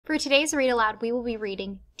For today's read aloud, we will be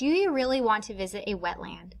reading, Do You Really Want to Visit a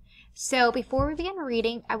Wetland? So before we begin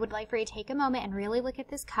reading, I would like for you to take a moment and really look at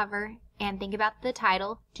this cover and think about the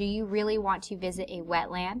title, Do You Really Want to Visit a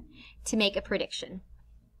Wetland? To make a prediction.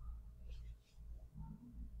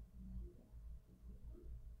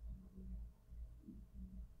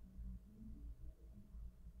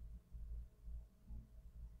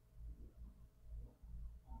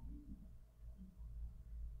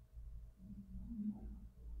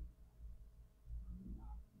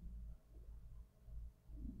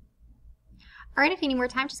 Alright, if you need more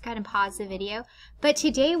time, just go ahead and pause the video. But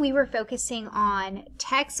today we were focusing on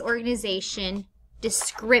text organization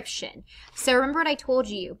description. So remember what I told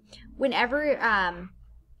you. Whenever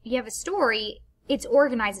you have a story, it's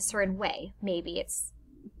organized a certain way. Maybe it's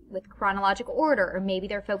with chronological order, or maybe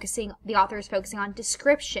the author is focusing on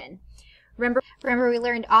description. Remember we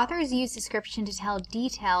learned authors use description to tell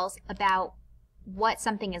details about what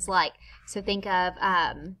something is like. So think of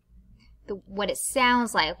what it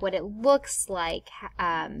sounds like, what it looks like,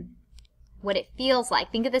 what it feels like.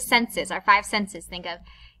 Think of the senses, our 5 senses. Think of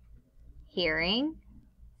hearing,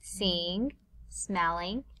 seeing,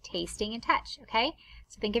 smelling, tasting, and touch, okay?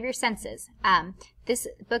 So think of your senses. This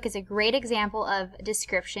book is a great example of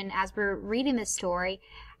description. As we're reading this story,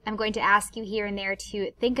 I'm going to ask you here and there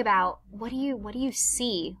to think about what do you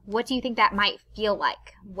see? What do you think that might feel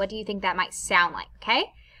like? What do you think that might sound like,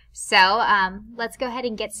 okay? So let's go ahead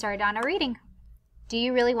and get started on our reading. Do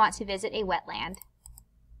you really want to visit a wetland?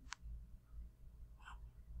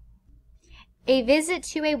 A visit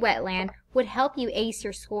to a wetland would help you ace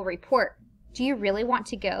your school report. Do you really want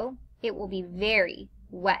to go? It will be very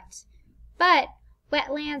wet. But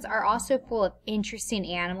wetlands are also full of interesting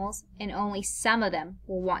animals, and only some of them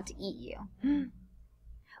will want to eat you.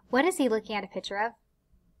 What is he looking at a picture of?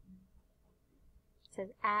 It says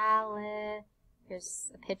Alice.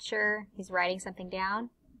 Here's a picture. He's writing something down.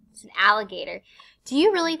 It's an alligator. Do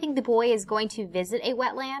you really think the boy is going to visit a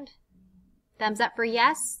wetland? Thumbs up for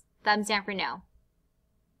yes, thumbs down for no.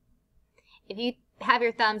 If you have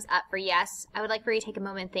your thumbs up for yes, I would like for you to take a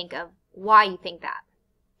moment and think of why you think that.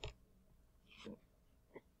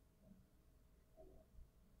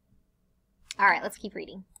 All right, let's keep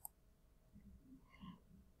reading.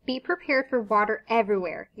 Be prepared for water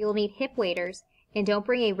everywhere. You'll need hip waders. And don't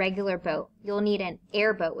bring a regular boat. You'll need an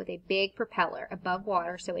airboat with a big propeller above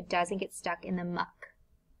water so it doesn't get stuck in the muck.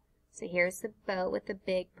 So here's the boat with the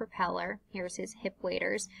big propeller. Here's his hip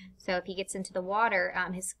waders. So if he gets into the water,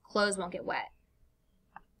 his clothes won't get wet.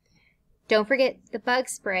 Don't forget the bug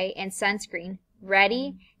spray and sunscreen.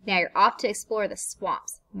 Ready? Now you're off to explore the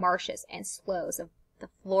swamps, marshes, and sloughs of the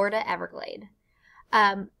Florida Everglade.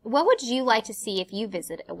 What would you like to see if you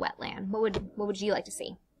visit a wetland? What would you like to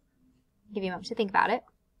see? Give you a moment to think about it.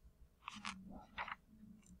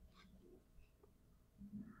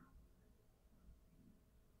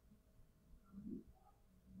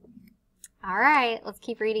 All right, let's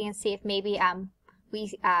keep reading and see if maybe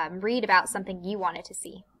we read about something you wanted to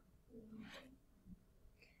see.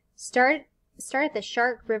 Start at the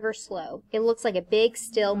Shark River Slough. It looks like a big,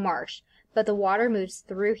 still marsh, but the water moves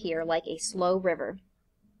through here like a slow river.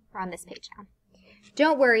 We're on this page now.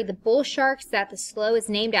 Don't worry, the bull sharks that the slough is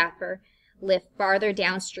named after live farther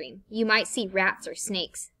downstream. You might see rats or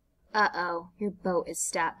snakes. Uh-oh, your boat is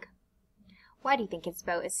stuck. Why do you think his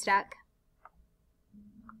boat is stuck?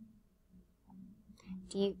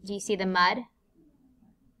 Do you see the mud?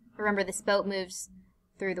 Remember, this boat moves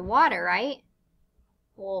through the water, right?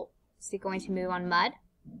 Well, is it going to move on mud?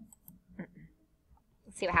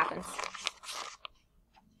 Let's see what happens.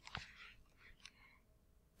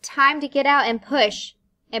 Time to get out and push.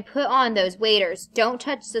 And put on those waders. Don't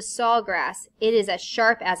touch the sawgrass. It is as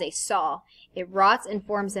sharp as a saw. It rots and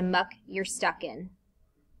forms the muck you're stuck in.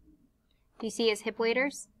 Do you see his hip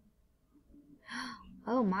waders?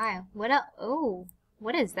 Oh my, what else? Oh,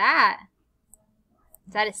 what is that?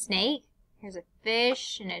 Is that a snake? Here's a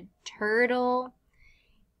fish and a turtle.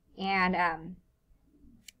 And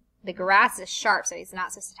the grass is sharp, so he's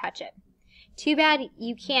not supposed to touch it. Too bad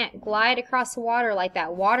you can't glide across the water like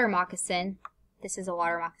that water moccasin. This is a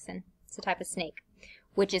water moccasin. It's a type of snake,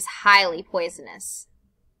 which is highly poisonous.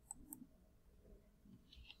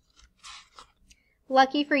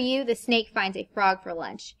 Lucky for you, the snake finds a frog for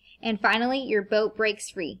lunch. And finally, your boat breaks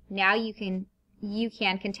free. Now you can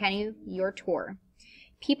continue your tour.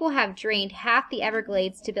 People have drained half the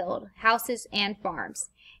Everglades to build houses and farms.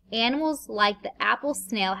 Animals like the apple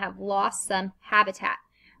snail have lost some habitat.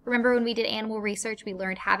 Remember when we did animal research, we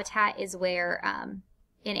learned habitat is where an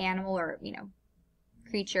animal or,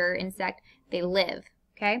 creature, insect, they live,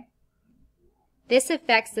 okay? This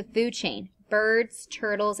affects the food chain. Birds,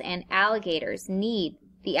 turtles, and alligators need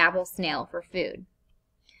the apple snail for food.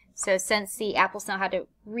 So since the apple snail had to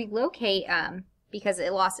relocate because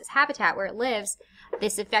it lost its habitat where it lives,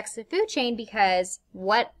 this affects the food chain because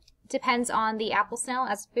what depends on the apple snail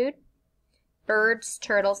as food? Birds,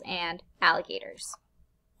 turtles, and alligators.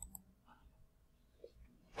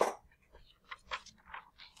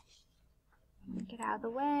 Get out of the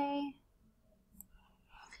way.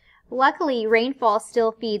 Luckily, rainfall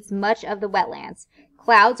still feeds much of the wetlands.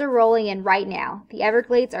 Clouds are rolling in right now. The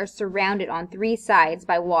Everglades are surrounded on 3 sides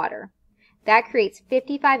by water. That creates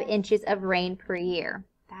 55 inches of rain per year.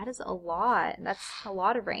 That is a lot. That's a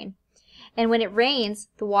lot of rain. And when it rains,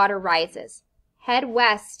 the water rises. Head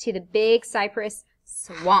west to the Big Cypress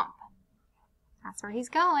Swamp. That's where he's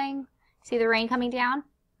going. See the rain coming down?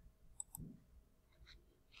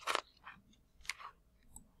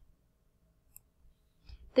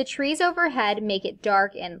 The trees overhead make it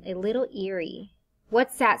dark and a little eerie.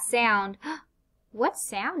 What's that sound? What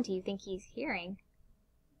sound do you think he's hearing?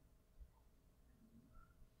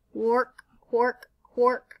 Quark, quark,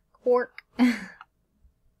 quark, quark.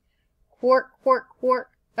 Quark, quark,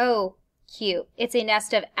 quark. Oh, cute. It's a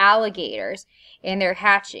nest of alligators, and they're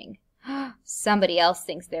hatching. Somebody else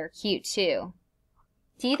thinks they're cute, too.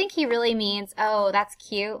 Do you think he really means, oh, that's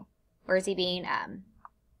cute? Or is he being,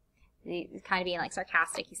 he's kind of being, like,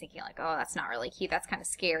 sarcastic? He's thinking, like, oh, that's not really cute. That's kind of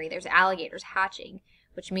scary. There's alligators hatching,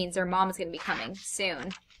 which means their mom is going to be coming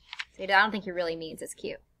soon. So I don't think he really means it's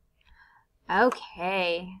cute.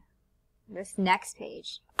 Okay. This next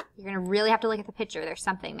page. You're going to really have to look at the picture. There's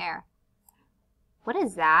something there. What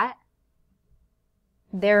is that?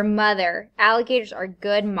 Their mother. Alligators are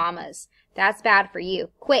good mamas. That's bad for you.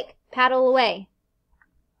 Quick, paddle away.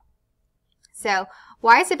 So,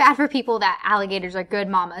 why is it bad for people that alligators are good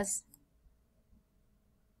mamas?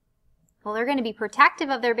 Well, they're going to be protective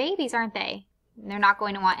of their babies, aren't they? They're not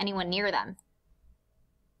going to want anyone near them.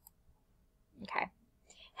 Okay.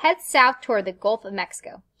 Head south toward the Gulf of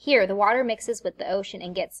Mexico. Here, the water mixes with the ocean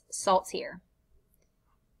and gets saltier.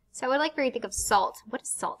 So I would like for you to think of salt. What does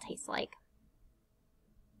salt taste like?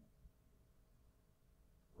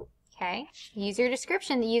 Okay. Use your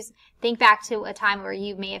description. Think back to a time where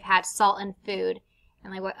you may have had salt in food.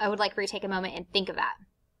 And I would like for you to take a moment and think of that.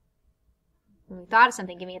 When you thought of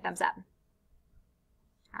something, give me a thumbs up.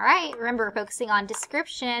 All right. Remember, we're focusing on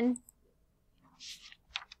description.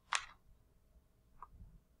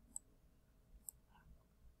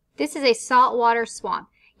 This is a saltwater swamp.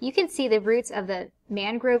 You can see the roots of the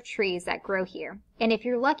mangrove trees that grow here. And if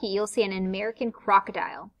you're lucky, you'll see an American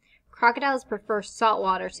crocodile. Crocodiles prefer salt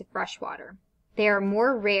water to fresh water. They are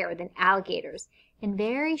more rare than alligators and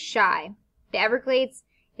very shy. The Everglades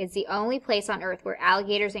is the only place on Earth where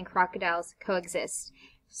alligators and crocodiles coexist.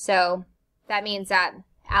 So that means that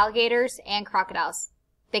alligators and crocodiles,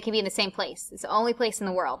 they can be in the same place. It's the only place in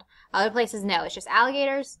the world. Other places, no. It's just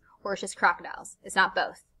alligators or it's just crocodiles. It's not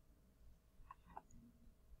both.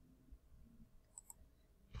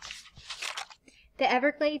 The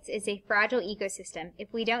Everglades is a fragile ecosystem. If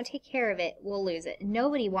we don't take care of it, we'll lose it.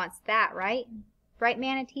 Nobody wants that, right? Right,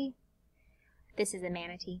 manatee? This is a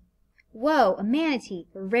manatee. Whoa, a manatee.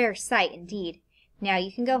 A rare sight indeed. Now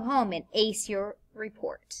you can go home and ace your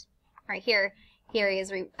report. All right, here he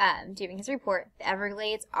is doing his report. The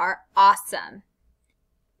Everglades are awesome.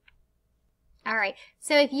 All right,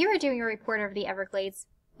 so if you were doing a report over the Everglades,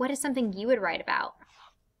 what is something you would write about?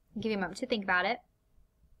 I'll give you a moment to think about it.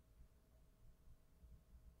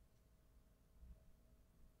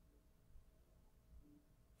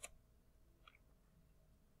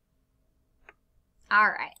 All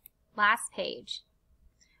right, last page.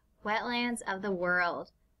 Wetlands of the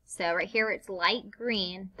world. So right here where it's light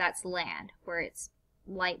green, that's land. Where it's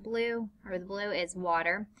light blue, or the blue, is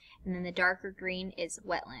water. And then the darker green is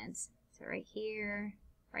wetlands. So right here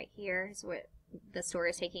is where the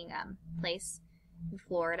story is taking place in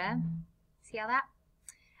Florida. See all that?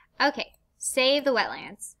 Okay, save the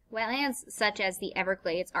wetlands. Wetlands such as the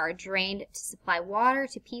Everglades are drained to supply water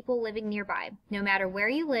to people living nearby. No matter where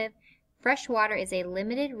you live, fresh water is a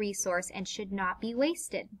limited resource and should not be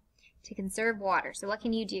wasted. To conserve water, so what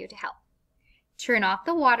can you do to help? Turn off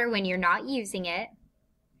the water when you're not using it.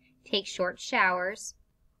 Take short showers.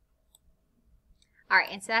 All right,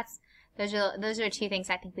 and so those are the 2 things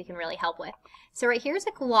I think we can really help with. So right here's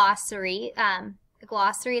a glossary. A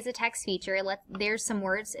glossary is a text feature. There's some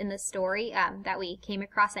words in the story that we came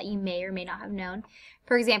across that you may or may not have known.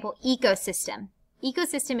 For example, ecosystem.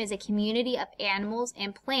 Ecosystem is a community of animals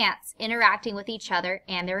and plants interacting with each other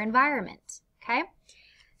and their environment. Okay?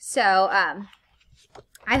 So,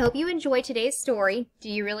 I hope you enjoyed today's story. Do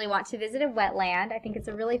you really want to visit a wetland? I think it's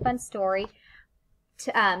a really fun story.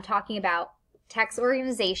 talking about text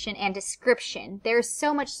organization and description. There's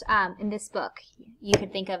so much in this book. You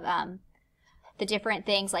could think of the different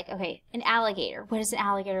things like, okay, an alligator. What does an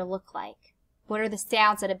alligator look like? What are the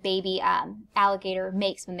sounds that a baby alligator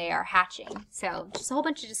makes when they are hatching? So just a whole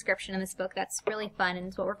bunch of description in this book. That's really fun, and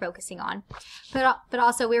it's what we're focusing on. But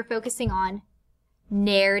also we're focusing on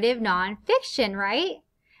narrative nonfiction, right?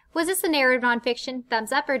 Was this a narrative nonfiction?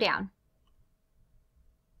 Thumbs up or down?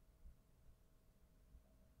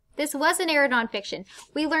 This was a narrative nonfiction.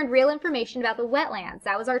 We learned real information about the wetlands.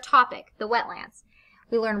 That was our topic, the wetlands.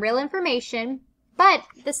 We learned real information, but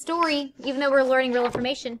the story, even though we're learning real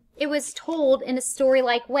information, it was told in a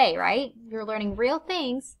story-like way, right? You're learning real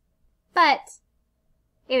things, but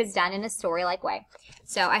it was done in a story-like way.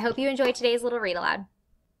 So I hope you enjoyed today's little read aloud.